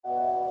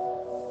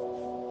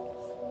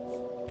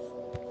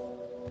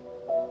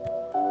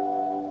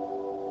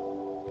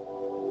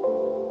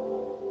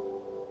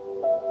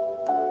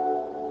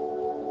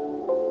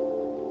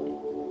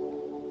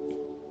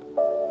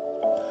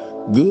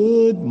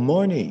Good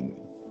morning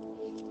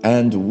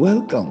and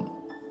welcome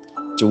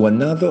to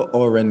another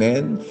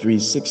RNN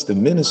 360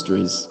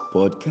 Ministries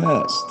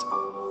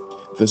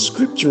podcast. The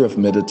scripture of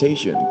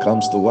meditation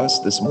comes to us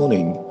this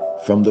morning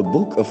from the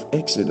book of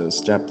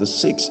Exodus, chapter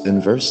 6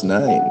 and verse 9.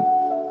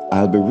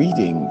 I'll be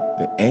reading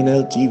the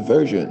NLT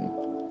version,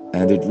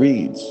 and it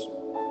reads,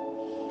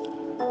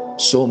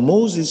 So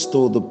Moses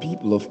told the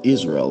people of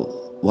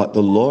Israel what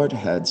the Lord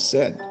had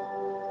said,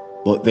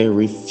 but they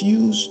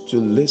refused to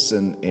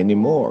listen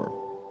anymore.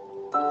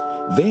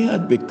 They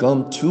had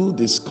become too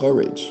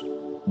discouraged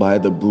by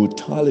the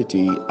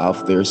brutality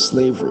of their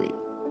slavery.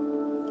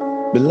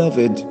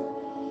 Beloved,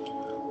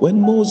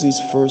 when Moses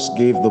first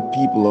gave the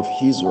people of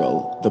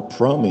Israel the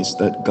promise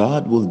that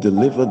God will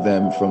deliver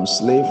them from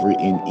slavery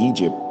in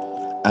Egypt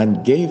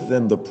and gave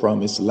them the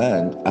promised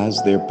land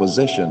as their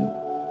possession,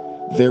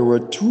 they were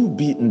too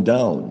beaten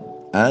down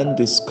and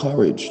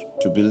discouraged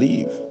to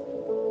believe.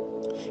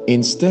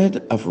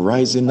 Instead of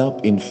rising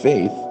up in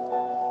faith,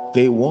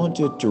 they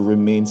wanted to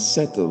remain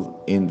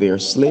settled in their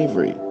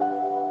slavery,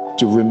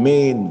 to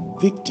remain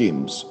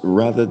victims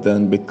rather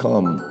than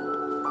become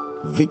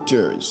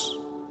victors.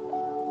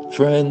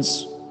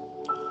 Friends,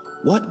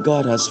 what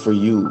God has for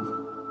you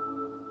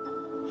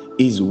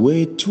is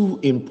way too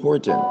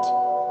important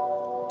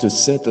to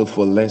settle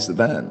for less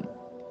than.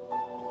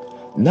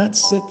 Not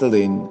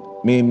settling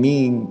may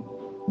mean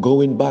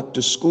going back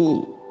to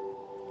school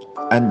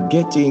and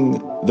getting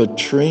the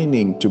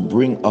training to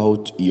bring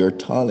out your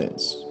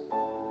talents.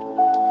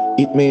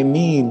 It may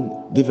mean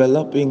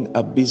developing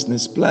a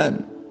business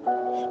plan,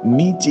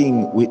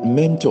 meeting with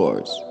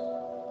mentors,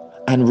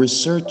 and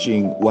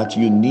researching what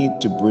you need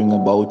to bring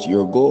about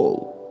your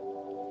goal.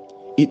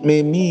 It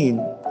may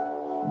mean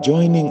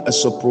joining a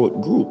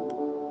support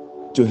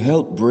group to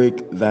help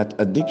break that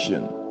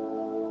addiction.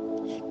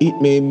 It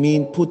may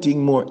mean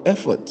putting more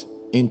effort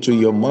into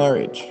your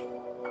marriage,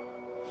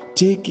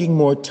 taking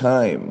more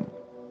time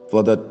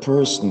for that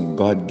person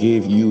God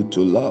gave you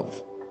to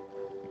love.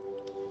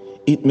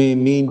 It may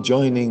mean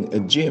joining a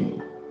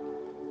gym,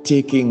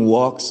 taking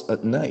walks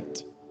at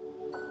night,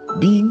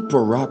 being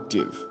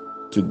proactive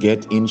to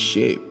get in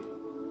shape.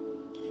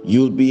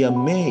 You'll be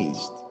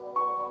amazed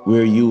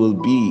where you will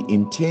be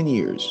in 10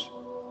 years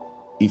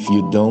if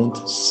you don't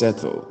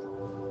settle.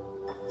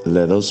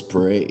 Let us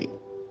pray.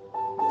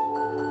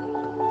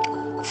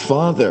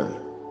 Father,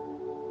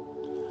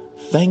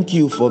 thank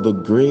you for the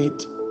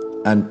great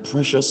and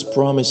precious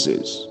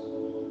promises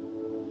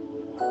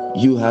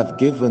you have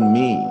given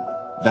me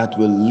that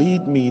will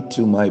lead me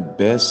to my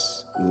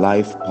best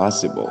life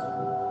possible.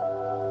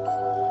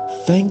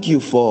 Thank you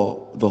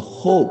for the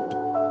hope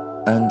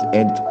and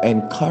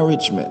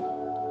encouragement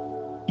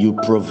you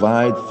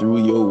provide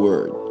through your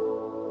word.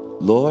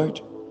 Lord,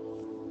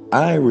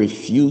 I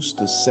refuse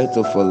to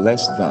settle for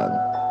less than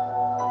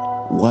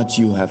what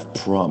you have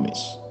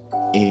promised.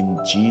 In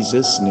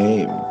Jesus'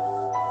 name,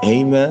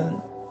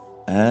 amen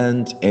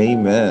and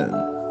amen.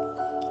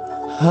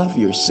 Have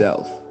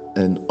yourself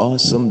an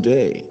awesome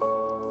day.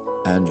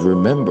 And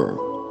remember,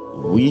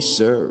 we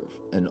serve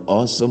an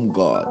awesome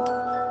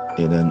God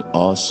in an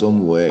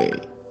awesome way.